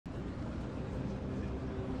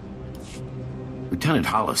Lieutenant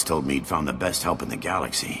Hollis told me he'd found the best help in the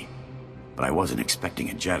galaxy, but I wasn't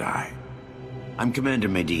expecting a Jedi. I'm Commander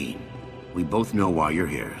Medine. We both know why you're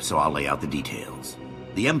here, so I'll lay out the details.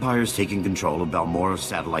 The Empire's taking control of Balmora's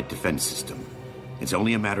satellite defense system. It's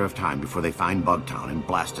only a matter of time before they find Bugtown and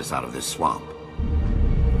blast us out of this swamp.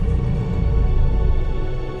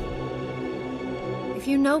 If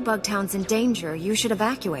you know Bugtown's in danger, you should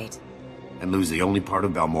evacuate. And lose the only part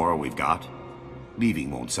of Balmora we've got?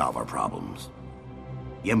 Leaving won't solve our problems.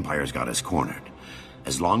 The Empire's got us cornered.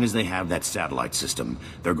 As long as they have that satellite system,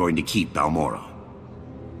 they're going to keep Balmora.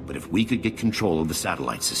 But if we could get control of the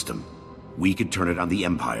satellite system, we could turn it on the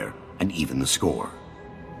Empire and even the score.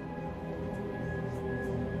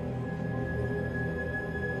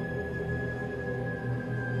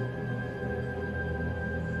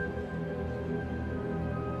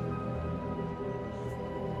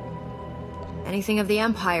 Anything of the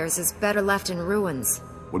Empire's is better left in ruins.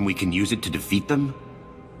 When we can use it to defeat them?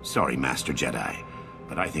 Sorry, Master Jedi,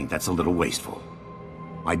 but I think that's a little wasteful.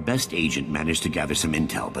 My best agent managed to gather some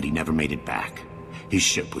intel, but he never made it back. His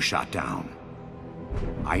ship was shot down.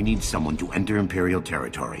 I need someone to enter Imperial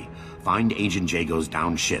territory, find Agent Jago's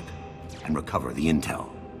downed ship, and recover the intel.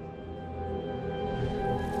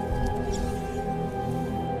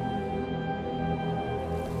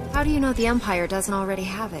 How do you know the Empire doesn't already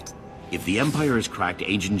have it? If the Empire has cracked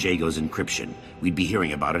Agent Jago's encryption, we'd be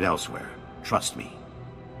hearing about it elsewhere. Trust me.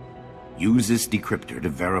 Use this decryptor to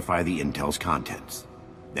verify the intel's contents.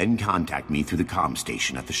 Then contact me through the comm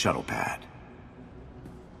station at the shuttle pad.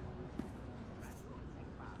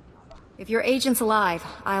 If your agent's alive,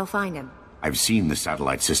 I'll find him. I've seen the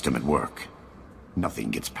satellite system at work.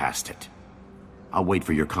 Nothing gets past it. I'll wait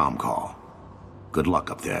for your comm call. Good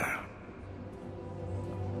luck up there.